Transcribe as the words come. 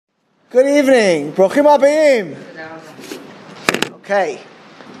Good evening. Brochim Abayim. Okay.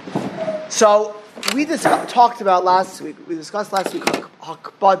 So we discussed last week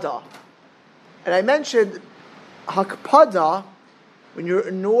Hakpada. And I mentioned Hakpada, when you're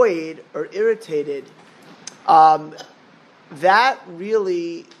annoyed or irritated, that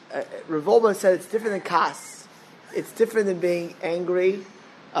really, Rav Wolbe said it's different than kas. It's different than being angry.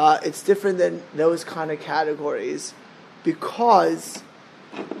 It's different than those kind of categories. Because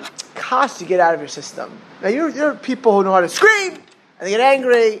kas you get out of your system. Now there are people who know how to scream and they get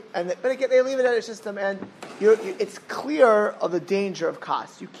angry, but they leave it out of your system, and it's clear of the danger of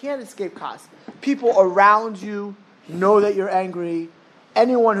kas. You can't escape kas. People around you know that you're angry.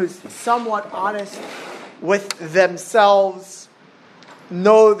 Anyone who's somewhat honest with themselves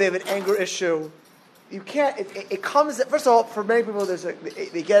know they have an anger issue. You can't. It comes. First of all, for many people,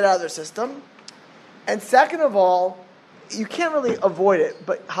 they get it out of their system, and second of all, you can't really avoid it.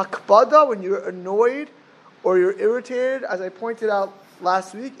 But hakbada, when you're annoyed or you're irritated, as I pointed out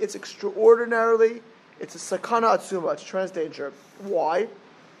last week, it's extraordinarily, it's a sakana atzuma, it's a tremendous danger. Why?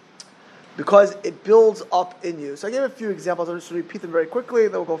 Because it builds up in you. So I gave a few examples. I'll just repeat them very quickly,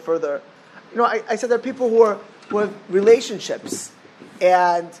 then we'll go further. I said there are people who have relationships,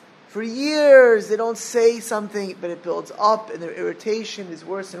 and for years they don't say something, but it builds up, and their irritation is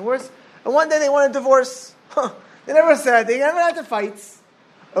worse and worse. And one day they want a divorce. They never said, they never had to fights.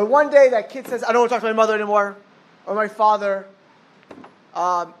 Or one day that kid says, I don't want to talk to my mother anymore, or my father,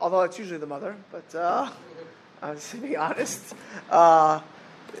 although it's usually the mother, but I'm just being honest. The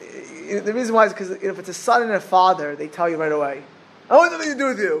reason why is because if it's a son and a father, they tell you right away, I want nothing to do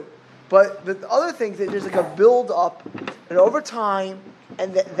with you. But the other things, there's like a build up, and over time,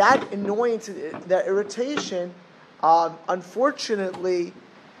 and that annoyance, that irritation, unfortunately,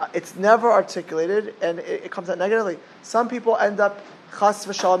 it's never articulated, and it comes out negatively. Some people end up, chas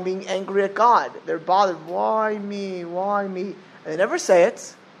v'shalom, being angry at God. They're bothered. Why me? Why me? And they never say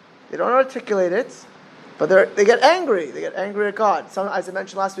it. They don't articulate it. But they get angry. They get angry at God. Some, as I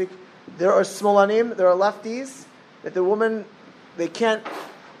mentioned last week, there are smolanim, there are lefties, that the woman,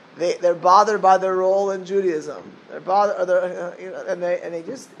 they're bothered by their role in Judaism. They're bothered, and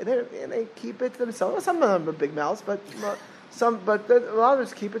they keep it to themselves. Some of them are big mouths, but a lot of them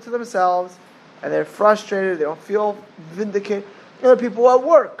just keep it to themselves, and they're frustrated. They don't feel vindicated. There are people at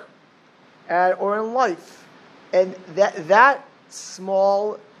work, or in life, and that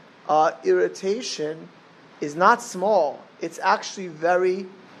small irritation is not small. It's actually very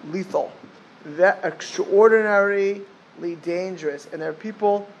lethal, extraordinarily dangerous. And there are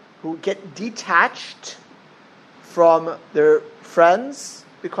people who get detached from their friends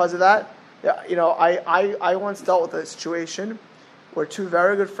because of that. I once dealt with a situation where two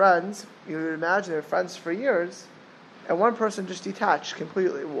very good friends, you would imagine they're friends for years, and one person just detached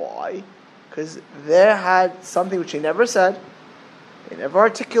completely. Why? Because they had something which they never said, they never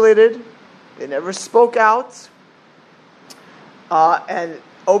articulated, they never spoke out, and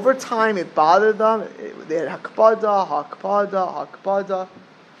over time it bothered them. They had hakpada,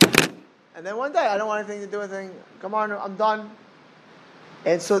 and then one day, I don't want anything to do with anything. Come on, I'm done.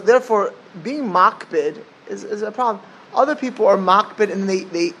 And so therefore, being makbid is a problem. Other people are makbid, and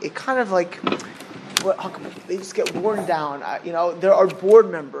they kind of like, they just get worn down. There are board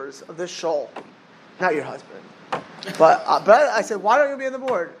members of this shul, not your husband. But I said, why don't you be on the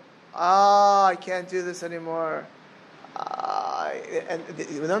board? I can't do this anymore. And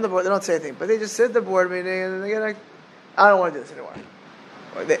when they're on the board, they don't say anything, but they just sit at the board meeting and they get like, I don't want to do this anymore.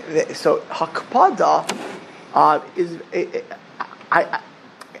 So hakpada is, I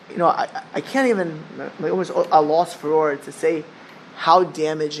can't even, I'm almost a loss for words to say how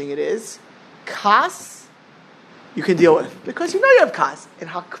damaging it is. Kas, you can deal with, because you have kas. In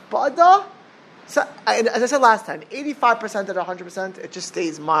hakpada, so, as I said last time, 85% of 100%, it just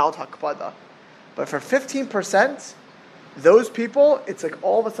stays mild hakpada. But for 15%, those people, it's like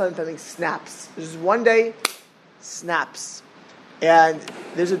all of a sudden something snaps. There's just one day, snaps. And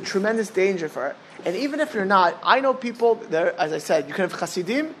there's a tremendous danger for it. And even if you're not, I know people, as I said, you can have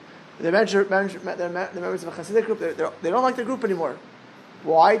chassidim, they're members of a chassidic group, they don't like their group anymore.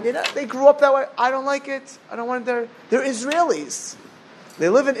 Why? They grew up that way. I don't like it. I don't want it. They're Israelis. They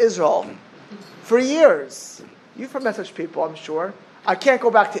live in Israel for years. You've met such people, I'm sure. I can't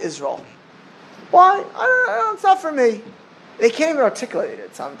go back to Israel. Why? It's not for me. They can't even articulate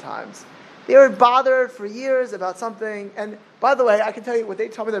it sometimes. They were bothered for years about something. And by the way, I can tell you what they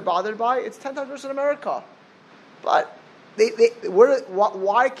tell me they're bothered by. It's 10 times worse in America. But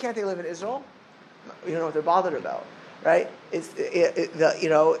why can't they live in Israel? You don't know what they're bothered about, right?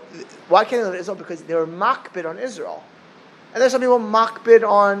 Why can't they live in Israel? Because they were makbid on Israel. And there's some people makbid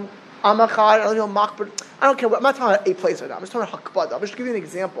on Amachad, other people makbid. I don't care. I'm not talking about a place right now. I'm just talking about hakbada. I'm just giving you an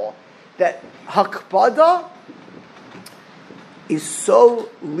example that hakbada is so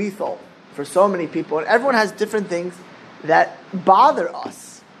lethal for so many people, and everyone has different things that bother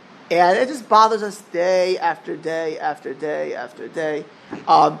us, and it just bothers us day after day after day after day.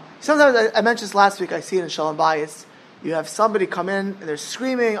 Sometimes I mentioned this last week. I see it in Shalom Bayis. You have somebody come in and they're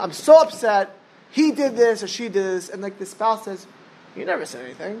screaming, "I'm so upset. He did this or she did this," and like the spouse says, "You never said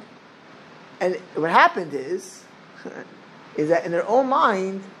anything." And what happened is that in their own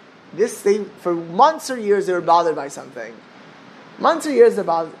mind, for months or years they were bothered by something. Months or years they're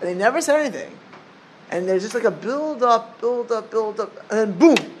bothered, and they never said anything. And there's just like a build up, and then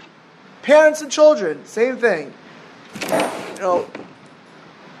boom, parents and children, same thing. And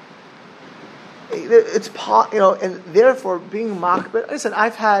therefore being makbid. Listen,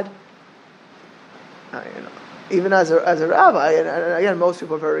 I've had, even as a rabbi, and again, most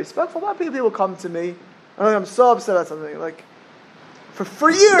people are very respectful. A lot of people come to me, and I'm so upset about something. Like, for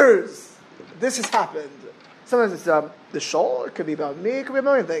years, this has happened. Sometimes it's the shul, it could be about me, it could be a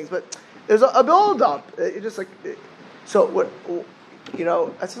million things, but there's a build-up. It's just like, so what, I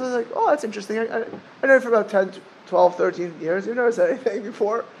was like, oh, that's interesting. I know it for about 10, 12, 13 years. You've never said anything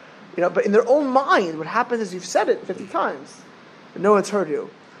before. But in their own mind, what happens is you've said it 50 times, and no one's heard you.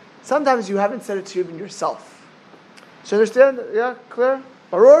 Sometimes you haven't said it to even yourself. So you understand? Yeah, clear?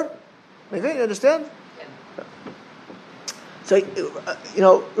 Barur? Maybe you understand? Yeah. So,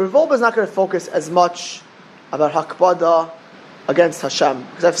 Rav Wolbe is not going to focus as much about hakbada against Hashem,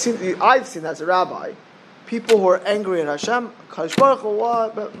 because I've seen as a rabbi, people who are angry at Hashem. Kadosh Baruch Hu,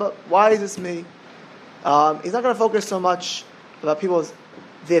 but why is this me? He's not going to focus so much about people's.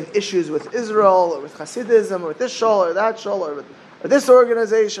 They have issues with Israel, or with Hasidism, or with this shul, or that shul, or this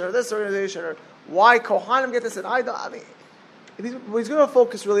organization, or why Kohanim get this and I don't. I mean, he's going to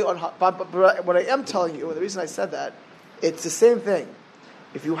focus really on. But what I am telling you, and the reason I said that, it's the same thing.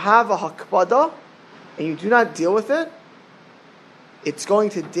 If you have a hakbada and you do not deal with it, it's going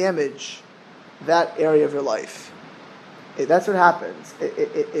to damage that area of your life. That's what happens.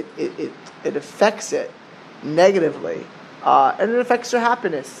 It affects it negatively. And it affects your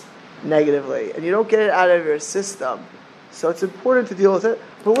happiness negatively, and you don't get it out of your system. So it's important to deal with it.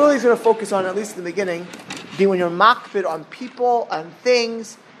 But really, he's going to focus on, at least in the beginning, being when you're makbid on people and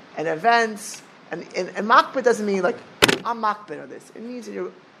things and events. And makbid doesn't mean like I'm makbid on this. It means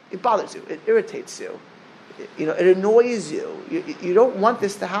that it bothers you, it irritates you, it annoys you. You don't want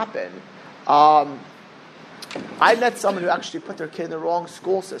this to happen. I met someone who actually put their kid in the wrong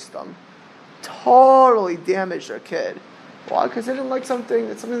school system, totally damaged their kid. Why? Because they didn't like something.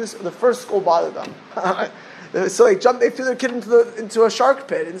 The first school bothered them, so they threw their kid into a shark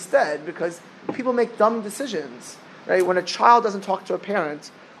pit instead, because people make dumb decisions, right? When a child doesn't talk to a parent,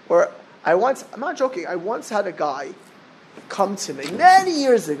 I'm not joking. I once had a guy come to me many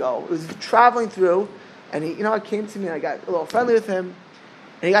years ago. He was traveling through, and he came to me, and I got a little friendly with him,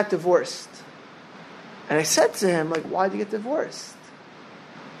 and he got divorced. And I said to him, like, why did you get divorced?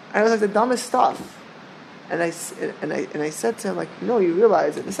 And it was like the dumbest stuff. And I said to him, like, you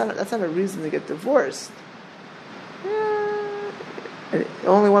realize that that's not a reason to get divorced. And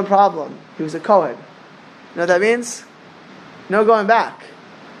only one problem. He was a Kohen. You know what that means? No going back.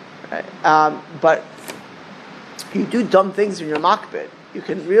 Right? But you do dumb things when you're makbid. You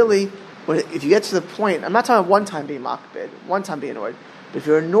can really, if you get to the point, I'm not talking about one time being makbid, one time being annoyed, but if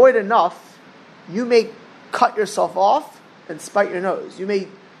you're annoyed enough, you may cut yourself off and spite your nose. You may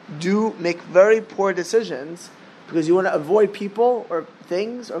make very poor decisions because you want to avoid people or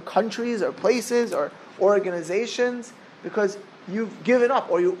things or countries or places or organizations because you've given up,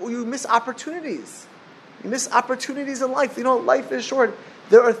 or you miss opportunities. You miss opportunities in life. Life is short.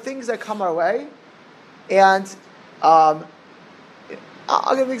 There are things that come our way, and I'll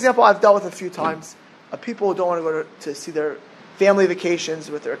give an example I've dealt with a few times. People who don't want to go to see their family vacations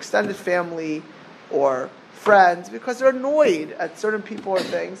with their extended family or friends because they're annoyed at certain people or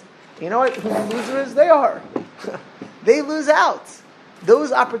things. You know what? Who the loser is? They are. They lose out.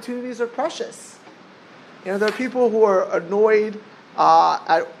 Those opportunities are precious. There are people who are annoyed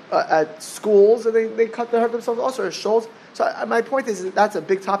at schools, and they hurt themselves also at shuls. So my point is that's a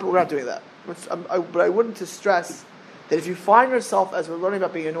big topic. We're not doing that. But I wouldn't to stress that if you find yourself, as we're learning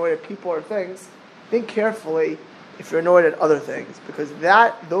about being annoyed at people or things, think carefully if you're annoyed at other things, because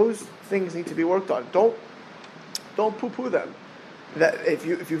those things need to be worked on. Don't poo-poo them. That if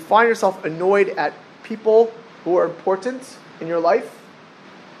you find yourself annoyed at people who are important in your life,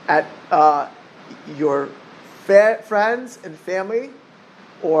 at your friends and family,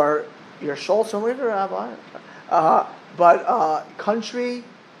 or your shul, certainly your rabbi, but country,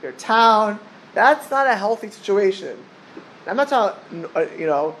 your town. That's not a healthy situation. I'm not talking,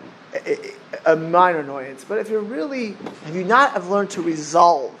 a minor annoyance, but if you not have learned to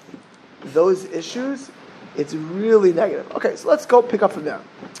resolve those issues, it's really negative. Okay, so let's go pick up from there.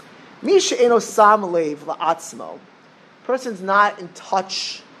 Mi she'eno sam lev la'atzmo. Person's not in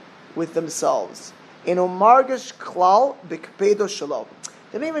touch with themselves. Eno margish klal b'kpedo shelo.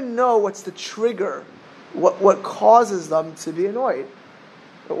 They don't even know what's the trigger, what causes them to be annoyed.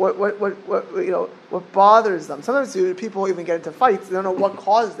 What bothers them. Sometimes people even get into fights, they don't know what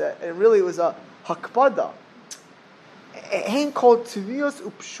caused it, and really it was a hakpada. Hein kol tvios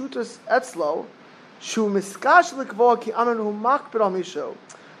upshutos etzlo, shu miskash likvo ki anan hu makbid al misho.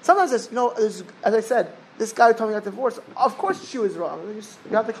 Sometimes there's, as I said, this guy told me about divorce. Of course she was wrong.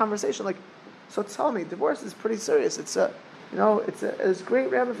 You have the conversation, so tell me, divorce is pretty serious. There's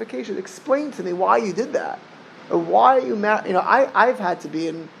great ramifications. Explain to me why you did that. Or why are you mad? I've had to be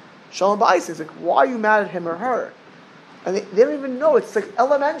in Shalom Bayis. It's like, why are you mad at him or her? And they don't even know. It's like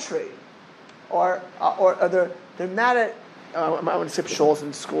elementary. Or they're mad at, I want to skip shoals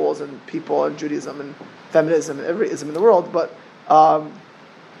in schools and people and Judaism and feminism and every ism in the world, but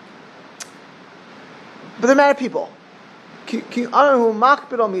they're mad at people. But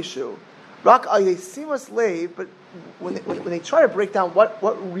when they try to break down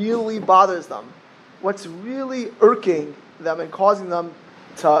what really bothers them, what's really irking them and causing them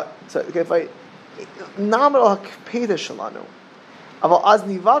to get fight,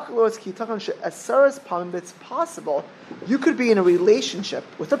 it's possible you could be in a relationship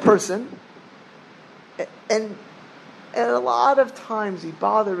with a person, and a lot of times you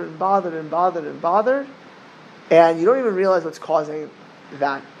bothered, and you don't even realize what's causing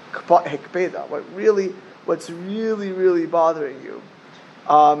that hekpeda, what's really bothering you.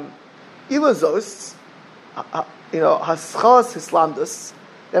 Ilazos, haschalas hislamdus,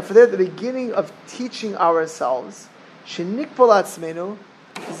 that for the beginning of teaching ourselves, shenikpol atzmenu,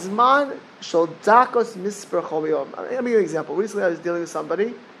 zman shel dakos misper chol yom. Let me give you an example. Recently I was dealing with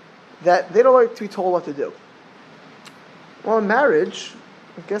somebody that they don't like to be told what to do. Well, in marriage,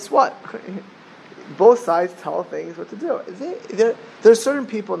 guess what? Both sides tell things what to do. There are certain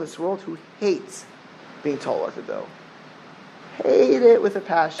people in this world who hate being told what to do. Hate it with a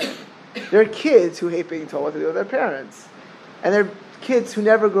passion. There are kids who hate being told what to do with their parents. And there are kids who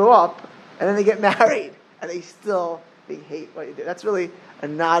never grow up, and then they get married, and they hate what you do. That's really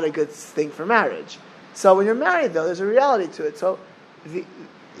not a good thing for marriage. So when you're married, though, there's a reality to it. So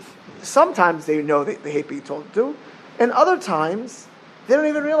sometimes they know they hate being told to do, and other times they don't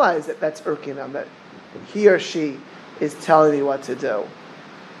even realize that that's irking them, that he or she is telling you what to do.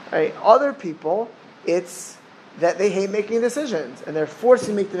 Right? Other people, it's that they hate making decisions, and they're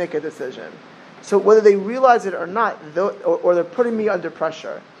forcing me to make a decision. So whether they realize it or not, or they're putting me under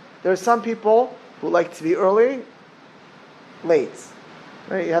pressure. There are some people who like to be early, late.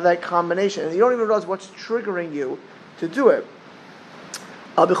 Right? You have that combination, and you don't even realize what's triggering you to do it.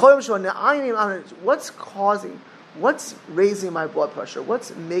 What's raising my blood pressure?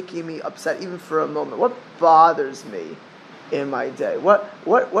 What's making me upset even for a moment? What bothers me in my day?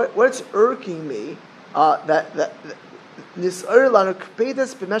 What's irking me? Like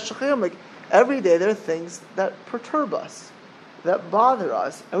every day there are things that perturb us, that bother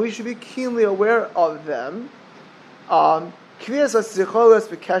us, and we should be keenly aware of them. And it's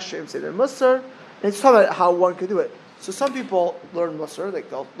talking about how one can do it. So some people learn Musar, like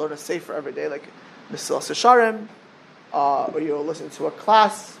they'll learn a sefer every day, like Mesilas Yesharim, or you'll listen to a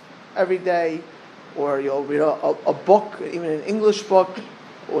class every day, or you'll read a book, even an English book,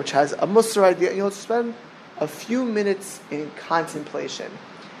 which has a Musar idea, and you'll spend a few minutes in contemplation.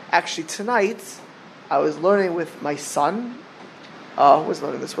 Actually, tonight, I was learning with my son. Who was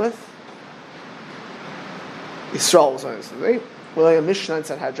learning this with? Yisrael was learning this with me. We're learning a Mishnah in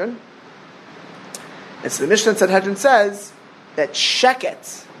Sanhedrin. And so the Mishnah in Sanhedrin says that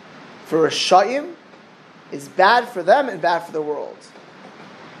sheket for Rishayim is bad for them and bad for the world.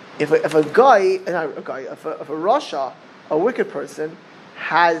 If a Rasha, a wicked person,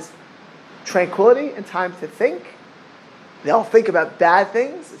 has tranquility and time to think, they'll think about bad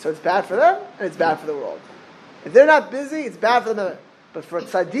things, so it's bad for them and it's bad for the world. If they're not busy, it's bad for them. But for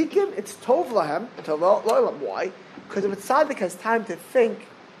tzaddikim, it's tov lahem. Why? Because if a tzaddik has time to think,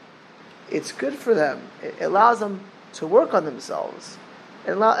 it's good for them. It allows them to work on themselves,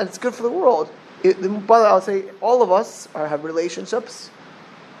 and it's good for the world. By the way, I'll say all of us have relationships,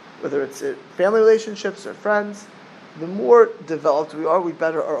 whether it's family relationships or friends. The more developed we are, we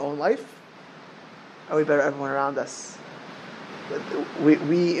better our own life, and we better everyone around us.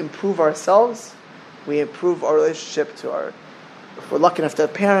 We improve ourselves, we improve our relationship to our if we're lucky enough to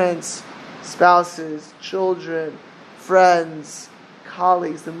have parents, spouses, children, friends,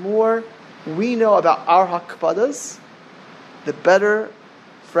 colleagues, the more we know about our hakpadas, the better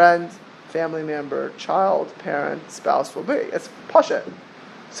friend, family member, child, parent, spouse will be. It's pasha.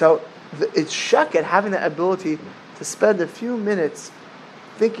 So it's sheket, having the ability to spend a few minutes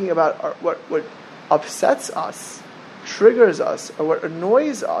thinking about what upsets us, triggers us, or what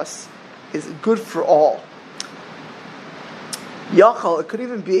annoys us is good for all. Yachal, it could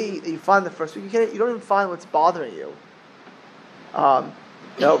even be that you find the first week, you don't even find what's bothering you. Rak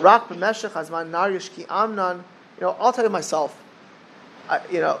b'meshech hazman nargish ki amnan. I'll tell you myself.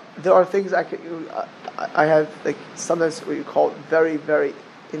 There are things I have, like, sometimes what you call very, very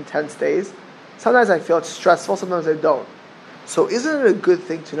intense days. Sometimes I feel it's stressful, sometimes I don't. So isn't it a good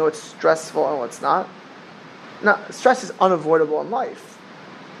thing to know what's stressful and what's not? Now, stress is unavoidable in life.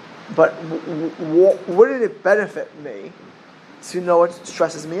 But wouldn't it benefit me to know what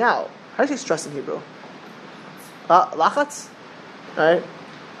stresses me out? How do you say stress in Hebrew? Lachatz? Right?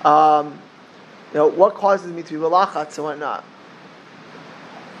 What causes me to be lachatz and what not?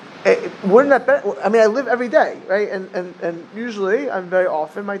 Wouldn't that benefit? I mean, I live every day, right? And usually, very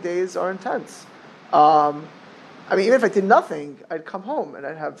often, my days are intense. Even if I did nothing, I'd come home and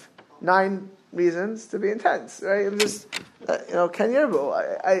I'd have 9 reasons to be intense, right? I'm just, Ken Yerbu.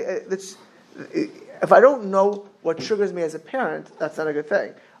 If I don't know what triggers me as a parent, that's not a good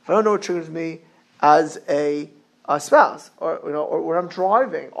thing. If I don't know what triggers me as a spouse, or when I'm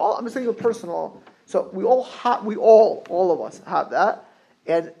driving, I'm just thinking of personal. So all of us have that,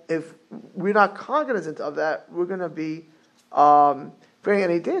 and if we're not cognizant of that, we're going to be bringing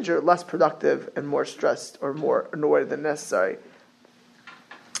any danger, less productive, and more stressed or more annoyed than necessary.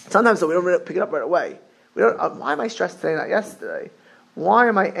 Sometimes though, we don't pick it up right away. We don't. Why am I stressed today, not yesterday? Why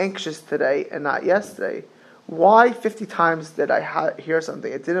am I anxious today and not yesterday? Why 50 times did I hear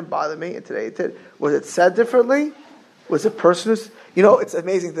something? It didn't bother me, and today it did. Was it said differently? Was it person who's... it's an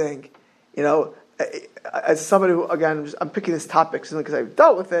amazing thing. As somebody who, again, I'm picking this topic simply because I've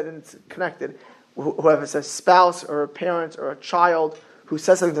dealt with it and it's connected. Whoever says spouse or a parent or a child who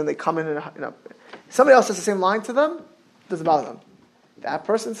says something, then they come in and, somebody else says the same line to them, it doesn't bother them. That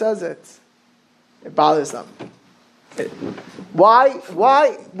person says it bothers them. Why?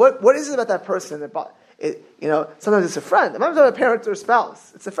 What is it about that person that sometimes it's a friend. Sometimes it's not a parent or a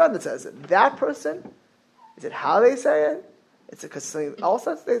spouse. It's a friend that says it. That person, is it how they say it? It's because something else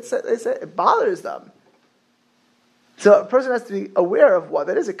that they say it bothers them. So a person has to be aware of what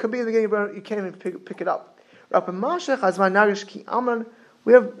that is. It could be in the beginning, you can't even pick it up. We have many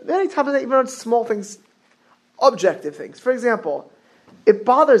times that even on small things, objective things. For example, it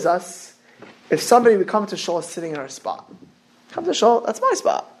bothers us if somebody would come to shul is sitting in our spot. Come to shul, that's my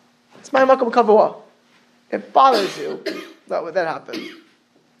spot. It's my makom kavua. It bothers you that happens.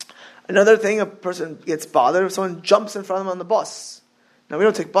 Another thing, a person gets bothered if someone jumps in front of them on the bus. Now, we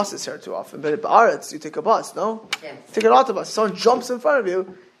don't take buses here too often, but at Ba'aretz, you take a bus, no? Yes. Take an autobus. If someone jumps in front of you,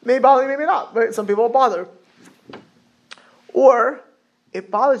 it may bother you, maybe not. Right? Some people will bother. Or, it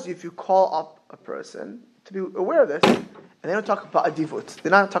bothers you if you call up a person to be aware of this, and they don't talk about adivut.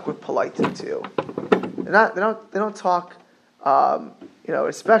 They're not talking with politeness to you. They don't talk,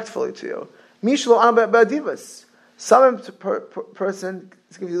 respectfully to you. Mishlo an ba'adivus. Some person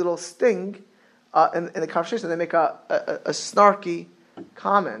gives you a little sting in the conversation. They make a snarky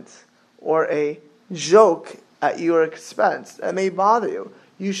comment or a joke at your expense. That may bother you.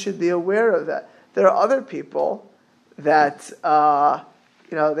 You should be aware of that. There are other people that they're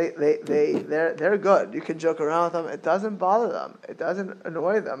good. You can joke around with them. It doesn't bother them. It doesn't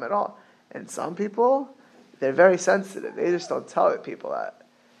annoy them at all. And some people, they're very sensitive. They just don't tell people that.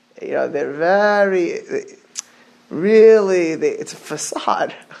 They're very... it's a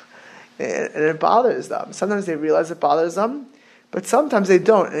facade, and it bothers them. Sometimes they realize it bothers them, but sometimes they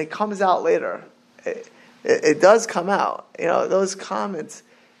don't, and it comes out later. It does come out. Those comments,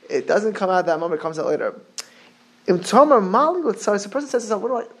 it doesn't come out that moment, it comes out later. So the person says to himself,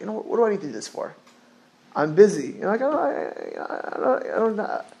 what do I need to do this for? I'm busy. I don't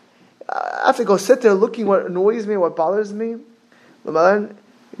I have to go sit there looking what annoys me, what bothers me.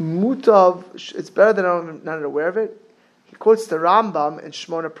 Mutav, it's better than I'm not aware of it. He quotes the Rambam in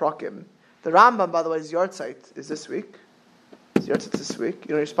Shmona Prakim. The Rambam, by the way, is Yartzeit, is this week. You're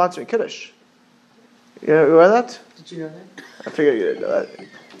sponsoring Kiddush. You aware of that? Did you know that? I figured you didn't know that.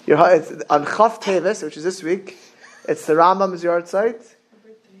 It's on Chav Tevis, which is this week. It's the Rambam's Yartzeit.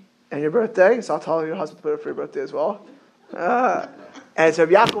 And your birthday. So I'll tell your husband to put it for your birthday as well. And it's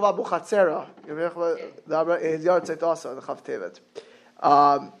Rabbi Yaakov Abu Chatzera. His Yartzeit also on the Chav Tevis.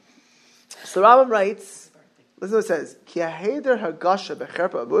 So Rambam writes, Listen to what it says. Ki haheder hagasha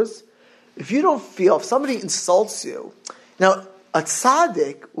becherpa abuz. If you don't feel, if somebody insults you, now a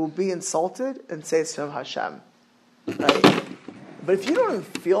tzaddik will be insulted and say it's from Hashem, right? But if you don't even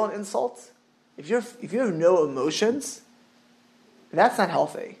feel an insult, if you have no emotions, that's not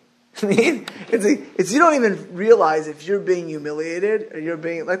healthy. I mean, it's you don't even realize if you're being humiliated or you're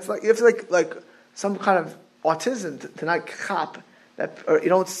being you have to like some kind of autism to not chap that, or you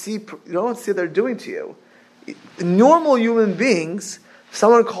don't see what they're doing to you. Normal human beings, if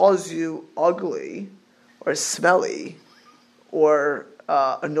someone calls you ugly or smelly or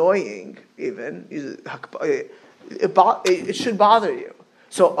annoying, even it should bother you.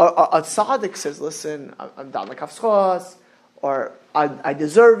 So a tzaddik says, "Listen, I'm down like kafschos," or I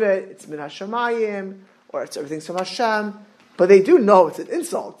deserve it. It's min hashamayim, or it's everything's from Hashem. But they do know it's an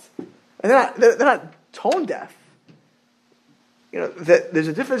insult, and they're not tone deaf. There's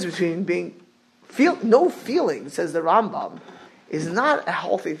a difference between no feeling, says the Rambam, is not a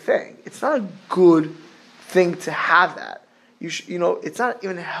healthy thing. It's not a good thing to have that. It's not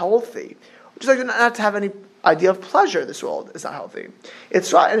even healthy. Just like not to have any idea of pleasure in this world is not healthy.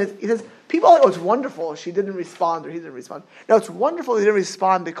 It's right, and it says people. Oh, it's wonderful. She didn't respond, or he didn't respond. No, it's wonderful they didn't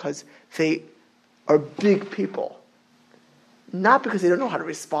respond because they are big people, not because they don't know how to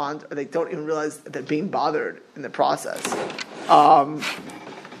respond or they don't even realize that they're being bothered in the process.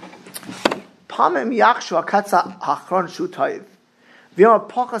 Pamim yakshu akatza hachron shu toiv, v'yom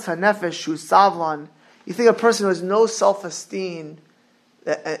pochas hanefesh shu savlan. You think a person who has no self-esteem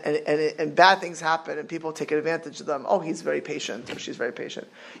and bad things happen and people take advantage of them. Oh, he's very patient or she's very patient.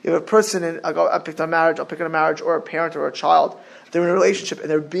 You have a person I picked a marriage, I'll pick a marriage, or a parent or a child. They're in a relationship and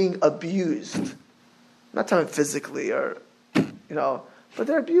they're being abused. I'm not talking physically but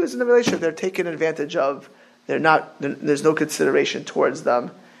they're abused in the relationship. They're taken advantage of. There's no consideration towards them.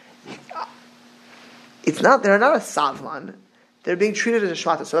 They're not a savlan. They're being treated as a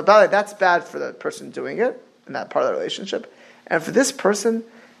shmata. So that's bad for the person doing it in that part of the relationship. And for this person,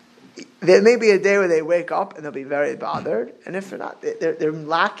 there may be a day where they wake up and they'll be very bothered. And if they're not, they're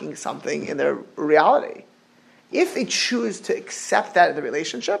lacking something in their reality. If they choose to accept that in the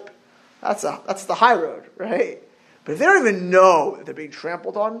relationship, that's the high road, right? But if they don't even know that they're being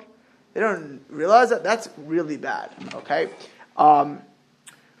trampled on, they don't realize that, that's really bad, okay? But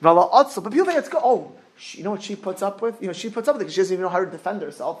people think it's good. Oh, you know what she puts up with? She puts up with it because she doesn't even know how to defend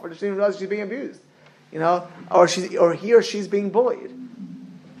herself, or she doesn't even realize she's being abused. Or he or she's being bullied.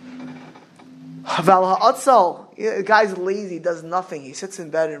 The guy's lazy, does nothing. He sits in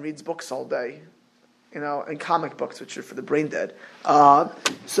bed and reads books all day, and comic books, which are for the brain dead.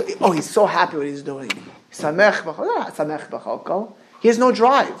 He's so happy what he's doing. He has no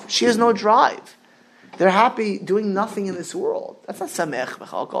drive. She has no drive. They're happy doing nothing in this world. That's not samech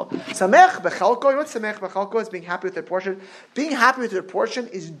b'chalko. Samech b'chalko, you know what samech b'chalko is? Being happy with their portion. Being happy with their portion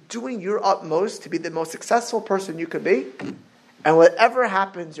is doing your utmost to be the most successful person you could be. And whatever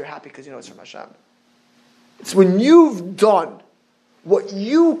happens, you're happy because you know it's from Hashem. It's when you've done what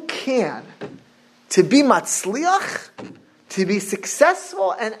you can to be matzliach, to be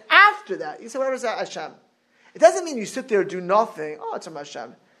successful, and after that, you say, whatever's that, Hashem. It doesn't mean you sit there and do nothing. Oh, it's from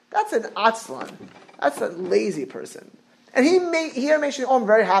Hashem. That's an atzlan. That's a lazy person. And he may say, I'm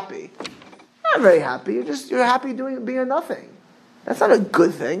very happy. Not very happy. You're happy being a nothing. That's not a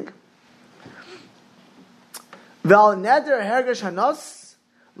good thing. Val neder hergesh hanas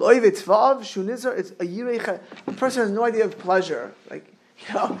loiv itzvav shunizer. It's a yirecha. The person has no idea of pleasure. The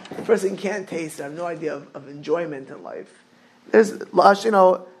person can't taste it. I have no idea of enjoyment in life. I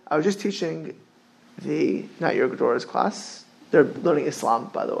was just teaching the Not Your Gedora's class. They're learning Islam,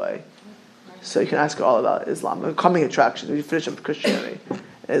 by the way. So you can ask her all about Islam. A coming attraction. We finish up Christianity and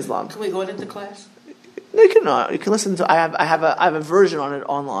Islam. Can we go into class? No, you cannot. You can listen to. I have a version on it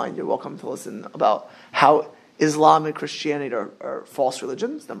online. You're welcome to listen about how Islam and Christianity are false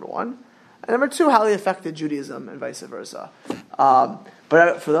religions. Number one, and number two, how they affected Judaism and vice versa.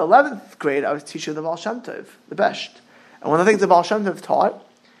 But for the 11th grade, I was teaching the Baal Shem Tov, the Besht, and one of the things the Baal Shem Tov taught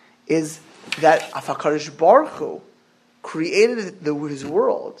is that HaKadosh Baruch Hu created his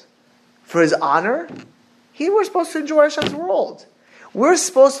world for his honor. We're supposed to enjoy Hashem's world. We're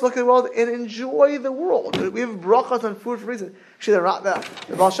supposed to look at the world and enjoy the world. We have brachas on food for a reason. Actually,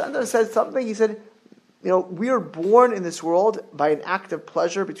 the Baal Shem Tov said something. He said, we are born in this world by an act of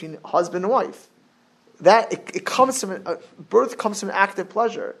pleasure between husband and wife. That it comes from birth comes from an act of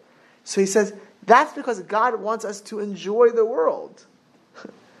pleasure. So he says that's because God wants us to enjoy the world.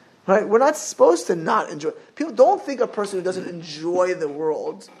 Right? We're not supposed to not enjoy. People don't think a person who doesn't enjoy the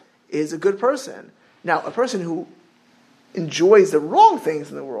world is a good person. Now, a person who enjoys the wrong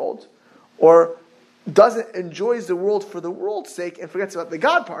things in the world, or enjoys the world for the world's sake and forgets about the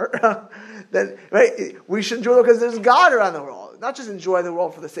God part, then right, we should enjoy it because there's God around the world, not just enjoy the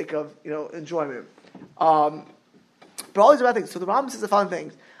world for the sake of enjoyment. But all these bad things. So the Rambam says the following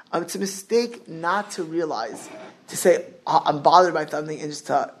things: it's a mistake not to realize, to say I'm bothered by something and just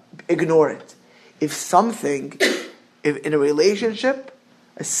to ignore it. If in a relationship,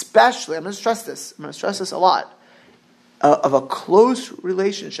 especially, I'm going to stress this a lot, of a close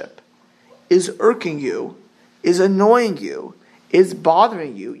relationship, is irking you, is annoying you, is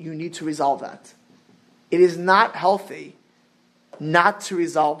bothering you, you need to resolve that. It is not healthy not to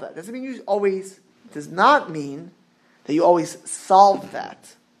resolve that. Does not mean that you always solve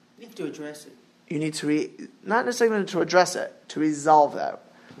that. You have to address it. You need to not necessarily to address it, to resolve that.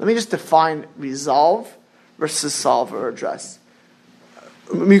 Let me just define resolve versus solve or address.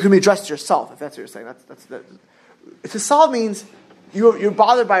 You can address yourself if that's what you're saying. To solve means you're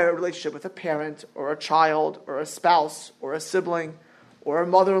bothered by a relationship with a parent or a child or a spouse or a sibling or a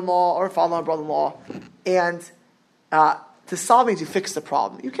mother-in-law or a father-in-law, brother-in-law, and to solve means you fix the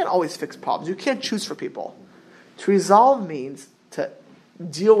problem. You can't always fix problems. You can't choose for people. To resolve means to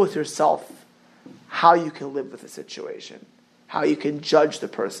deal with yourself, how you can live with the situation, how you can judge the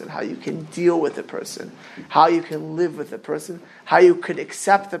person, how you can deal with the person, how you can live with the person, how you can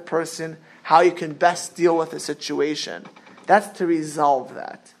accept the person, how you can best deal with the situation. That's to resolve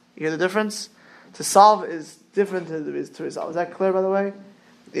that. You hear the difference? To solve is different than it is to resolve. Is that clear, by the way?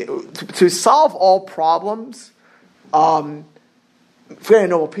 To solve all problems, if you had a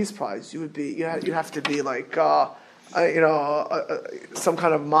Nobel Peace Prize, you'd have to be like some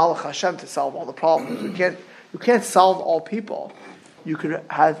kind of Malach Hashem to solve all the problems. You can't solve all people. You could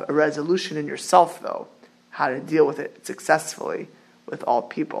have a resolution in yourself, though, how to deal with it successfully with all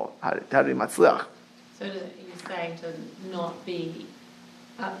people. How to be matzliach. So you're saying to not be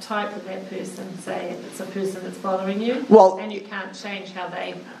uptight with that person, say it's a person that's bothering you, and you can't change how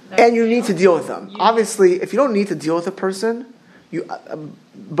they and you need to deal with them. Obviously, if you don't need to deal with a person,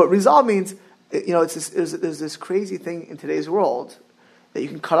 but resolve means, there's this crazy thing in today's world that you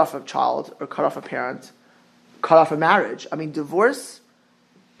can cut off a child or cut off a parent, cut off a marriage. I mean, divorce,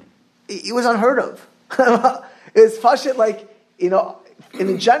 it was unheard of. It was pashut, in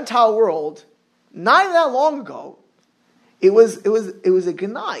the Gentile world, not that long ago, it was a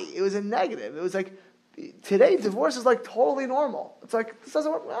genai. It was a negative. It was like, today divorce is like totally normal. It's like, this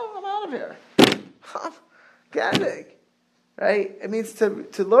doesn't work. Well, I'm out of here. Getting, right? It means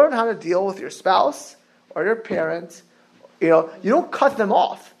to learn how to deal with your spouse or your parent. You don't cut them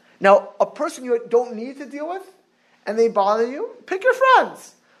off. Now, a person you don't need to deal with, and they bother you, pick your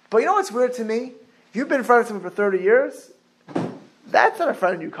friends. But you know what's weird to me? If you've been friends with someone for 30 years, that's not a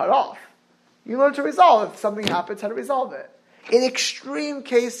friend you cut off. You learn to resolve. If something happens, how to resolve it. In extreme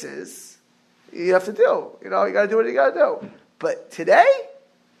cases, you have to do. You got to do what you got to do. But today,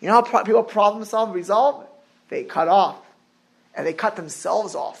 how people problem solve, resolve? They cut off. And they cut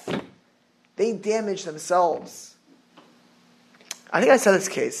themselves off. They damage themselves. I think I said this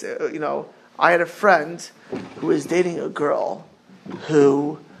case. I had a friend who was dating a girl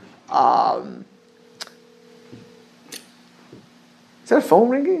who... is that a phone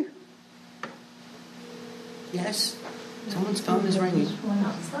ringing? Yes. Someone's phone is ringing.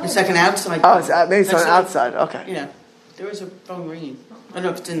 It's like an outside phone. Oh, maybe it's outside. Okay. There is a phone ringing. I don't know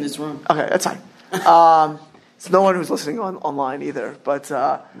if it's in this room. Okay, that's fine. It's no one who's listening online either. But,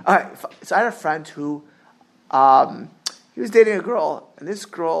 all right. So I had a friend who, he was dating a girl, and this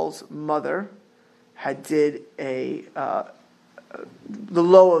girl's mother had did the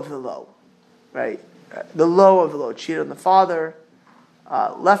low of the low, right? The low of the low. Cheated on the father,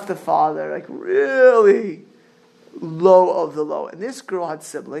 left the father, like really low of the low. And this girl had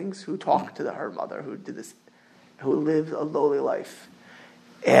siblings who talked to her mother, who lived a lowly life.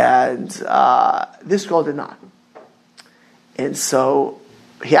 And this girl did not. And so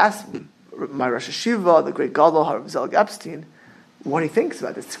he asked my Rosh Hashiva, the great Gadol, Harav Zelig Epstein, what he thinks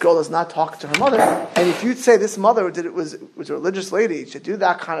about this. This girl does not talk to her mother. And if you'd say this mother was a religious lady, to do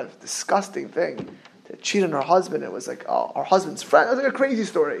that kind of disgusting thing, to cheat on her husband, it was like her husband's friend. It was like a crazy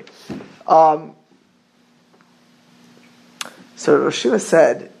story. So Rosh Hashiva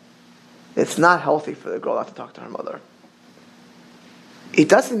said, it's not healthy for the girl not to talk to her mother. It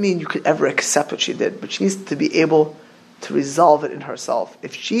doesn't mean you could ever accept what she did, but she needs to be able to resolve it in herself.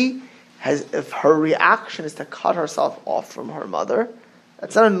 If her reaction is to cut herself off from her mother,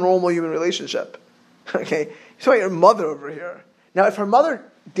 that's not a normal human relationship. Okay? You're talking about your mother over here. Now, if her mother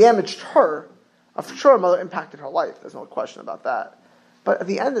damaged her, I'm sure her mother impacted her life. There's no question about that. But at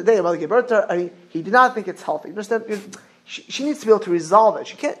the end of the day, Mother gave birth to her. He did not think it's healthy. she needs to be able to resolve it.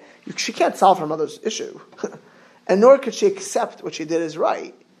 She can't solve her mother's issue. And nor could she accept what she did is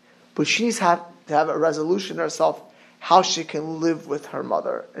right. But she needs to have a resolution in herself how she can live with her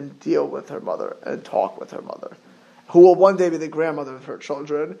mother and deal with her mother and talk with her mother, who will one day be the grandmother of her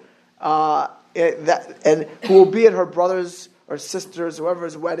children, and who will be at her brother's or sister's,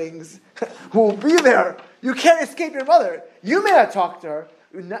 whoever's weddings, who will be there. You can't escape your mother. You may not talk to her.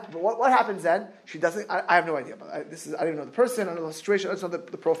 But what happens then? She doesn't. I have no idea. But I don't even know the person. I don't know the situation. I don't know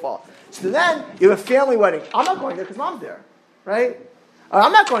the profile. So then you have a family wedding. I'm not going there because mom's there, right? Or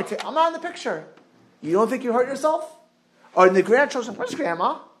I'm not going to. I'm not in the picture. You don't think you hurt yourself? Or in the grandchildren, where's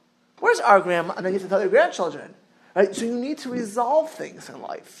grandma? Where's our grandma? And then you have to tell your grandchildren, right? So you need to resolve things in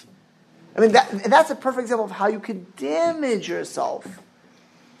life. I mean, that's a perfect example of how you can damage yourself.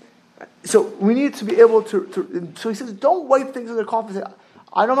 So we need to be able to. So he says, don't wipe things under coffee.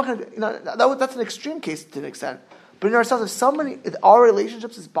 I'm not going to. That's an extreme case to an extent. But in ourselves, if our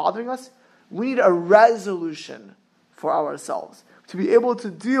relationships is bothering us, we need a resolution for ourselves to be able to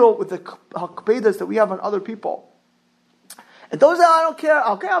deal with the hakpedas that we have on other people. And those that I don't care.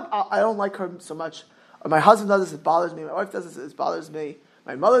 Okay, I don't like her so much. Or my husband does this, it bothers me. My wife does this, it bothers me.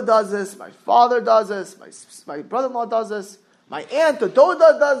 My mother does this. My father does this. My brother-in-law does this. My aunt or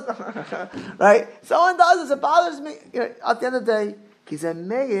Doda does, right? Someone does this, it bothers me. At the end of the day,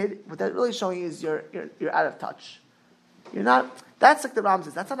 what that really showing you is you're out of touch. You're not. That's like the Ram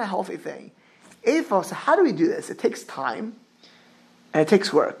says. That's not a healthy thing. So how do we do this? It takes time, and it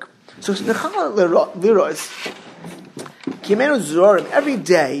takes work. So every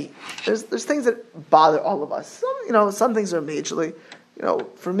day, there's things that bother all of us. Some things are majorly.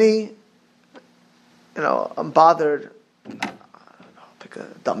 For me, I'm bothered. I'll pick a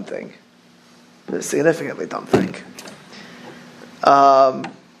dumb thing, a significantly dumb thing. I'll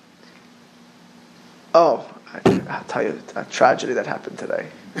tell you a tragedy that happened today.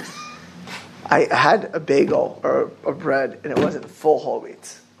 I had a bagel or a bread, and it wasn't full whole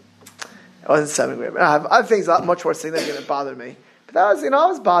wheat. It wasn't 7 grams. I have things much more significant that bothered me. But that was, I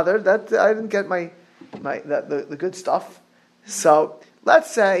was bothered that I didn't get the good stuff. So let's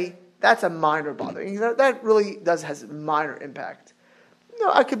say that's a minor bothering. That really has minor impact.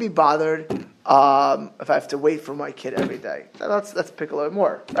 I could be bothered if I have to wait for my kid every day. Let's pick a little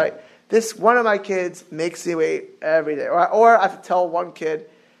more, right? This one of my kids makes me wait every day, or I have to tell one kid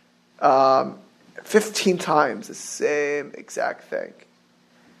 15 times the same exact thing.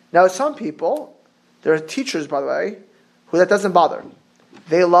 Now, some people, there are teachers, by the way, who that doesn't bother.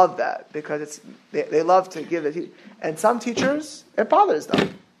 They love that because they love to give it. And some teachers, it bothers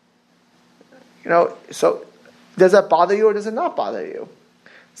them. So does that bother you or does it not bother you?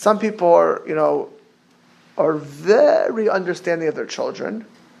 Some people are very understanding of their children.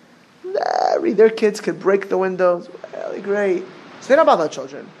 Their kids could break the windows. Really great. So they don't bother their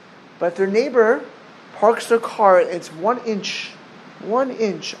children. But if their neighbor parks their car and it's 1 inch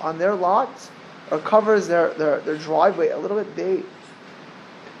on their lot or covers their driveway a little bit,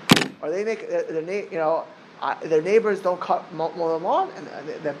 or they make their neighbors don't mow the lawn, and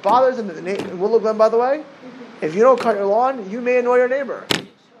that bothers them. In Willow Glen, by the way, if you don't cut your lawn, you may annoy your neighbor.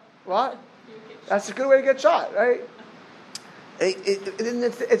 What? That's a good way to get shot, right?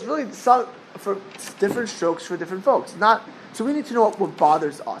 It's really for different strokes for different folks. So we need to know what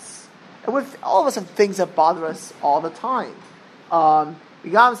bothers us, and all of us have things that bother us all the time. And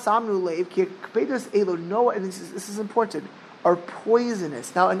this is important, are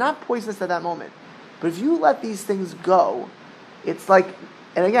poisonous. Now, and not poisonous at that moment, but if you let these things go, it's like,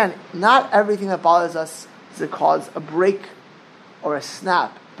 and again, not everything that bothers us is to cause a break or a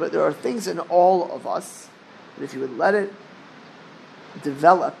snap, but there are things in all of us that if you would let it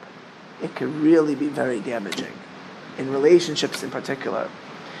develop, it could really be very damaging, in relationships in particular.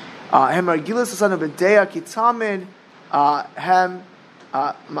 And you know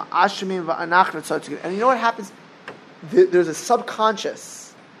what happens? There's a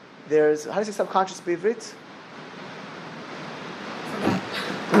subconscious. How do you say subconscious b'ivrit?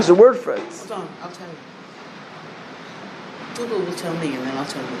 There's a word for it. Hold on, I'll tell you. Google will tell me, and then I'll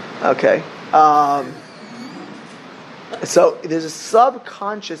tell you. Okay. So there's a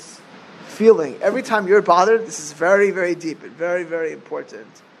subconscious feeling. Every time you're bothered, this is very, very deep and very, very important,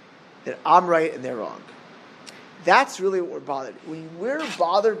 that I'm right and they're wrong. That's really what we're bothered. When we're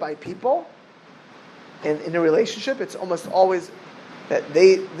bothered by people, and in a relationship, it's almost always that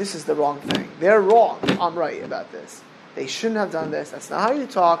this is the wrong thing. They're wrong. I'm right about this. They shouldn't have done this. That's not how you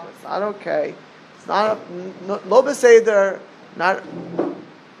talk. That's not okay. It's not lo beseder. Not. All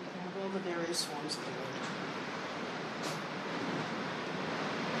the various forms of the word.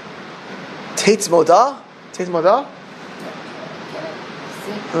 Tates moda.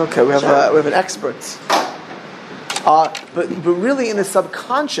 Okay, we have an expert. But really, in the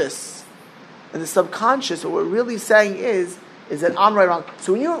subconscious, what we're really saying is that I'm right wrong.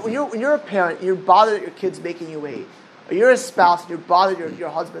 So when you're a parent, you're bothered that your kid's making you wait, or you're a spouse, and you're bothered your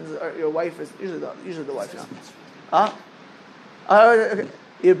husband or your wife is usually the wife. Okay.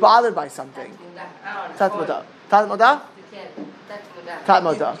 You're bothered by something. Tat moda.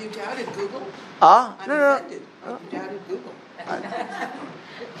 You doubted Google? No. You doubted Google.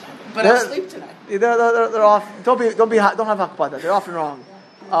 But I'll sleep tonight. They're off. Don't have hakpada. They're often wrong.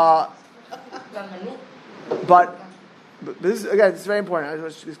 But this is very important. I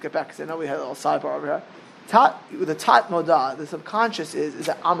just get back because I know we had a little sidebar over here. The tat moda, the subconscious is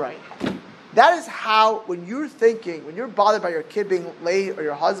that I'm right. That is how, when you're bothered by your kid being late or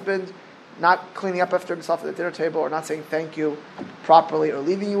your husband not cleaning up after himself at the dinner table or not saying thank you properly or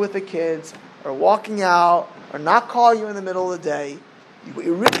leaving you with the kids or walking out or not calling you in the middle of the day, what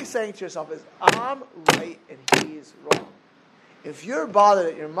you're really saying to yourself is, I'm right and he's wrong. If you're bothered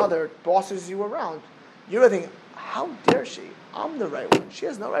that your mother bosses you around, you're thinking, how dare she? I'm the right one. She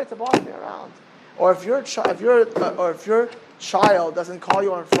has no right to boss me around. Or if your child doesn't call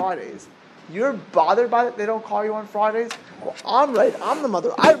you on Fridays, you're bothered by it. They don't call you on Fridays. Well, I'm right. I'm the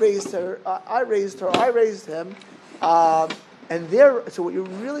mother. I raised her. I raised him. So what you're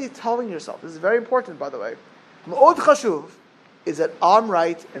really telling yourself, this is very important, by the way, Ma'od chashuv, is that I'm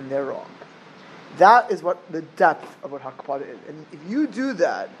right and they're wrong. That is what the depth of what hakpada is. And if you do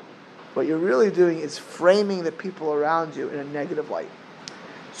that, what you're really doing is framing the people around you in a negative light.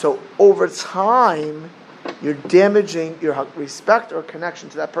 So over time, you're damaging your respect or connection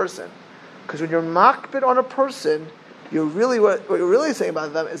to that person. Because when you're makbid on a person, what you're really saying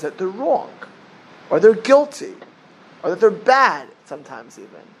about them is that they're wrong, or they're guilty, or that they're bad, sometimes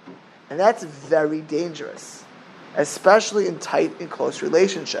even. And that's very dangerous, especially in tight and close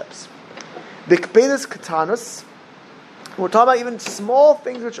relationships. Bikbedus katanus, we're talking about even small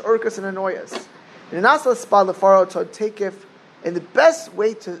things which irk us and annoy us. And the best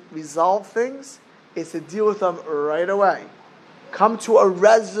way to resolve things is to deal with them right away. Come to a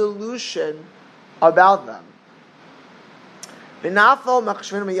resolution about them.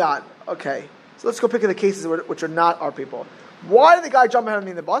 Okay, so let's go pick the cases which are not our people. Why did the guy jump ahead of me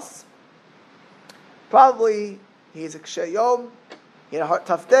in the bus? Probably he's a kshei yom, he had a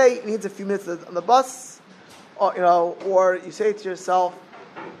tough day, he needs a few minutes on the bus, or you say to yourself,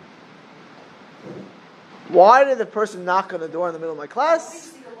 why did the person knock on the door in the middle of my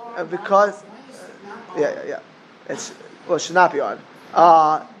class? Because, it should not be on.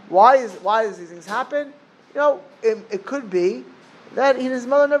 Why does these things happen? It could be that his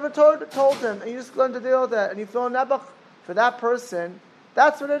mother never told him, and you just learned to deal with that, and you feel nebuch for that person.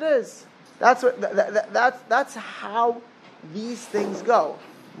 That's what it is. That's how these things go.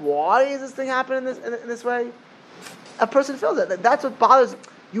 Why is this thing happening in this way? A person feels it. That's what bothers.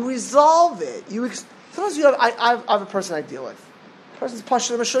 You resolve it. Sometimes I have a person I deal with. The person's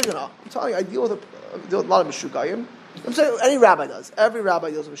pashut meshugana. I'm telling you, I deal with a lot of meshugayim. I'm saying any rabbi does. Every rabbi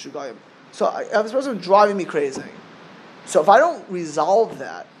deals with meshugayim. So I have this person driving me crazy. So if I don't resolve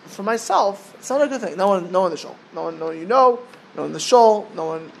that for myself, it's not a good thing. No one in the shul. No one no one in the shul,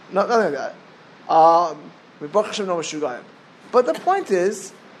 nothing like that. Baruch Hashem, no meshugayim. But the point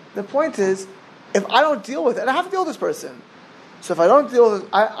is, if I don't deal with it, and I have to deal with this person. So if I don't deal with it,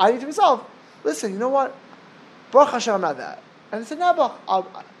 I need to resolve. Listen, you know what? Baruch Hashem, I'm not that. And I said, no,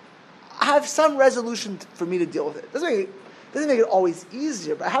 I have some resolution for me to deal with it. Doesn't make it always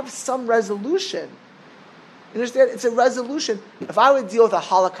easier, but I have some resolution. You understand? It's a resolution. If I would deal with a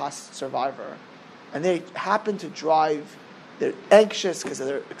Holocaust survivor, and they happen to drive, they're anxious because of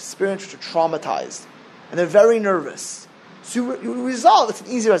their experience, which are traumatized, and they're very nervous. So you resolve. It's an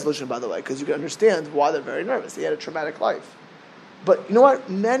easy resolution, by the way, because you can understand why they're very nervous. They had a traumatic life. But you know what?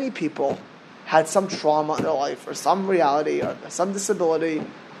 Many people had some trauma in their life, or some reality, or some disability,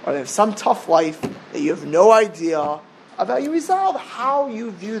 or they have some tough life that you have no idea about. You resolve how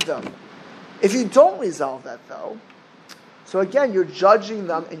you view them. If you don't resolve that, though, so again, you're judging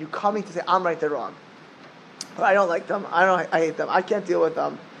them and you're coming to say, I'm right, they're wrong. I don't like them. I hate them. I can't deal with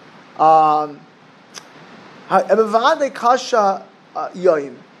them. For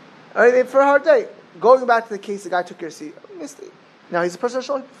a hard day. Going back to the case, the guy took your seat. Missed it. Now, he's a person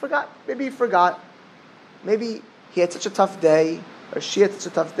who forgot. Maybe he forgot. Maybe he had such a tough day, or she had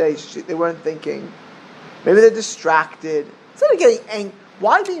such a tough day, they weren't thinking. Maybe they're distracted. Instead of getting angry,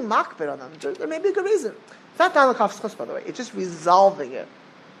 why being makbid on them? There may be a good reason. It's not down the kafs, by the way. It's just resolving it.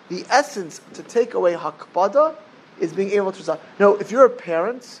 The essence to take away hakbada is being able to resolve. No, if you're a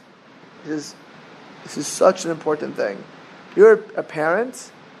parent, this is such an important thing. You're a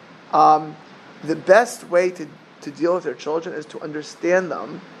parent. The best way to deal with your children is to understand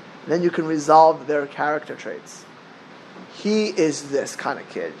them. Then you can resolve their character traits. He is this kind of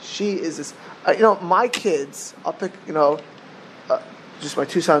kid. She is this. My kids, I'll pick, just my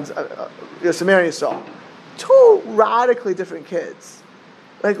two sons, Samir and Yisrael. Two radically different kids.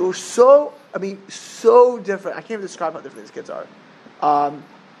 Like, we're so different. I can't even describe how different these kids are.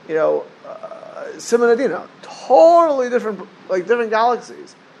 Sim and Adina, totally different, like different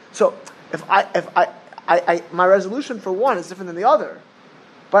galaxies. So if I my resolution for one is different than the other,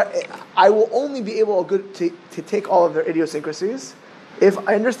 but I will only be able to take all of their idiosyncrasies if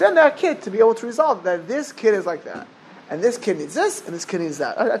I understand that kid, to be able to resolve that this kid is like that, and this kid needs this, and this kid needs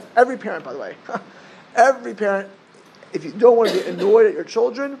that. That's every parent, by the way. Every parent, if you don't want to be annoyed at your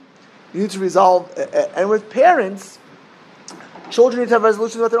children, you need to resolve. And with parents, children need to have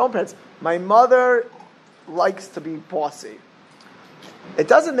resolutions with their own parents. My mother likes to be bossy. It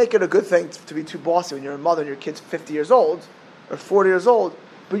doesn't make it a good thing to be too bossy when you're a mother and your kid's 50 years old or 40 years old.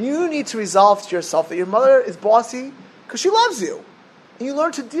 But you need to resolve to yourself that your mother is bossy because she loves you. And you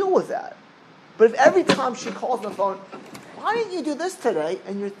learn to deal with that. But if every time she calls on the phone, why didn't you do this today?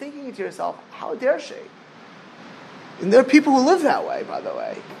 And you're thinking to yourself, how dare she? And there are people who live that way, by the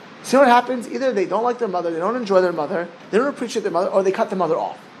way. See what happens? Either they don't like their mother, they don't enjoy their mother, they don't appreciate their mother, or they cut their mother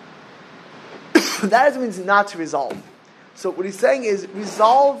off. That means not to resolve. So what he's saying is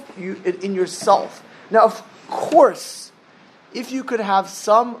resolve in yourself. Now, of course, if you could have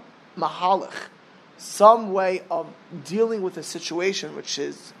some mahalach, some way of dealing with a situation which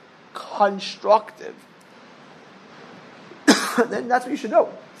is constructive, then that's what you should do.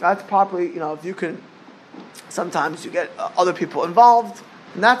 That's properly, if you can, sometimes you get other people involved,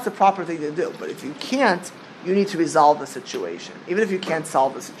 and that's the proper thing to do. But if you can't, you need to resolve the situation, even if you can't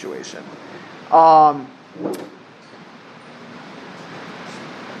solve the situation.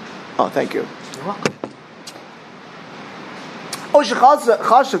 Thank you. You're welcome. You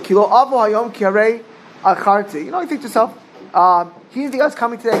think to yourself, he didn't think I was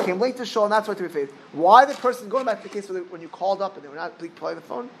coming today, I came late to shul, and that's why to be faith. Why the person, going back to the case when you called up and they were not playing the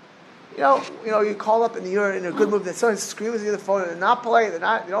phone, you call up and you're in a good mood, and someone screams at you on the phone and they're not polite, they're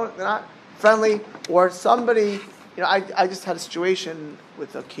not friendly, or somebody, I just had a situation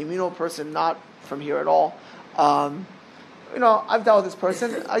with a communal person, not from here at all. I've dealt with this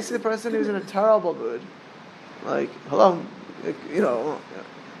person, I see the person who's in a terrible mood. Like, hello,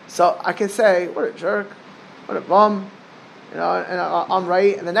 so I can say, what a jerk, what a bum, and I'm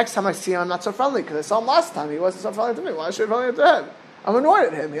right, and the next time I see him, I'm not so friendly, because I saw him last time, he wasn't so friendly to me, why should I be friendly to him? I'm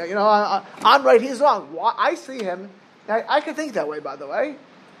annoyed at him, I'm right, he's wrong. I see him, I can think that way, by the way,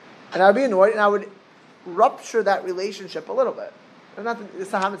 and I'd be annoyed, and I would rupture that relationship a little bit. And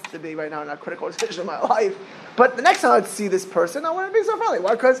this happens to be right now in a critical decision in my life, but the next time I'd see this person, I wouldn't be so friendly.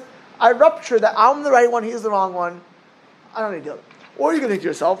 Why? Because I rupture that I'm the right one, he's the wrong one, I don't need to deal with it. Or you can think to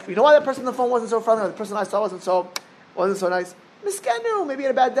yourself, you know why that person on the phone wasn't so friendly, or the person I saw wasn't so nice? Miskenu, maybe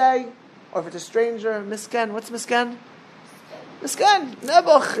had a bad day. Or if it's a stranger, misken. What's misken? Misken,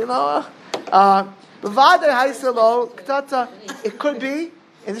 nebuch, it could be,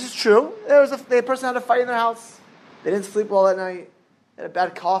 and this is true, the person had a fight in their house. They didn't sleep well that night. They had a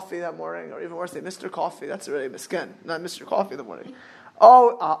bad coffee that morning, or even worse, they missed their coffee. That's already misken, not Mr. Coffee in the morning.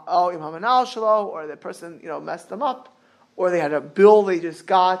 Or the person, messed them up. Or they had a bill they just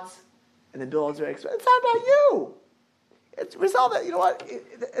got, and the bill is very expensive. It's not about you. It's resolve it. You know what? And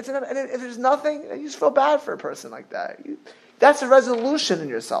if there's nothing, you just feel bad for a person like that. That's a resolution in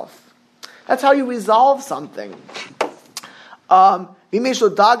yourself. That's how you resolve something. And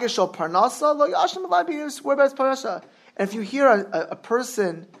if you hear a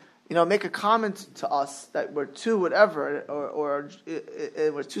person, make a comment to us that we're too whatever, or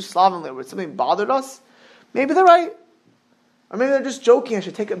we're too slovenly, or something bothered us, maybe they're right. Or maybe they're just joking. I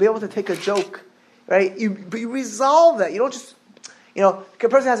should be able to take a joke, right? But you resolve that. You don't just, a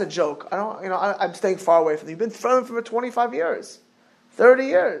person has a joke. I'm staying far away from them. You've been friendly for 25 years, 30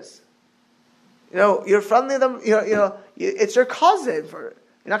 years. You're friendly with them. It's your cousin. You're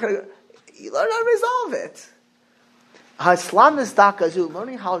not going to. You learn how to resolve it. Islam is dakazu,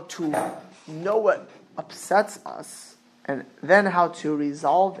 learning how to know what upsets us and then how to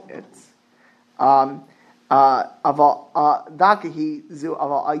resolve it.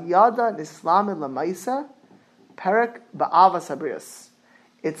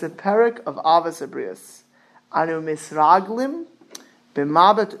 It's a parak of Avas Abrius. Anu misraglim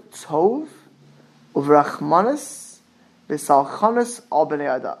b'mabet tov uvrachmanis b'salchanis al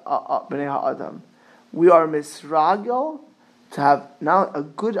b'nei ha'adam. We are misragel to have now a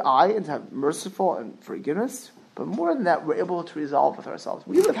good eye and to have merciful and forgiveness But more than that, we're able to resolve with ourselves.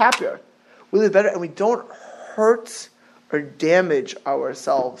 We live happier. We live better, and we don't hurt or damage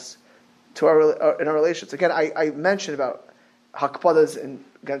ourselves in our relationships. Again, I mentioned about hakpadas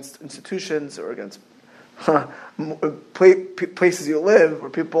against institutions or against places you live where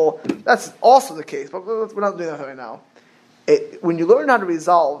people. That's also the case, but we're not doing that right now. When you learn how to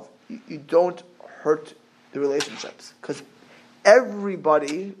resolve, you don't hurt the relationships, because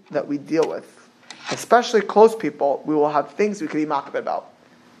everybody that we deal with, especially close people, we will have things we can be makabed about.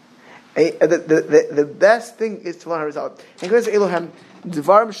 The best thing is to learn how to resolve. And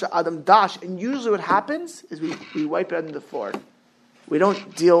usually what happens is we wipe it under the floor. We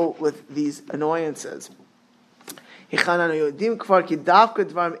don't deal with these annoyances. But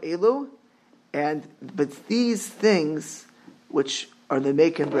these things, which are the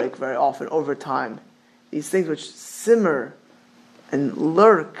make and break very often over time, these things which simmer and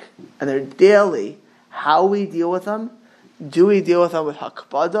lurk, and they're daily, how we deal with them. Do we deal with them with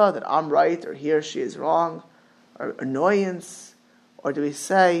hakpada, that I'm right or he or she is wrong, or annoyance, or do we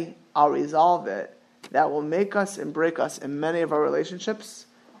say, I'll resolve it? That will make us and break us in many of our relationships,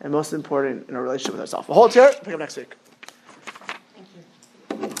 and most important, in our relationship with ourselves. We'll hold here. Pick up next week. Thank you.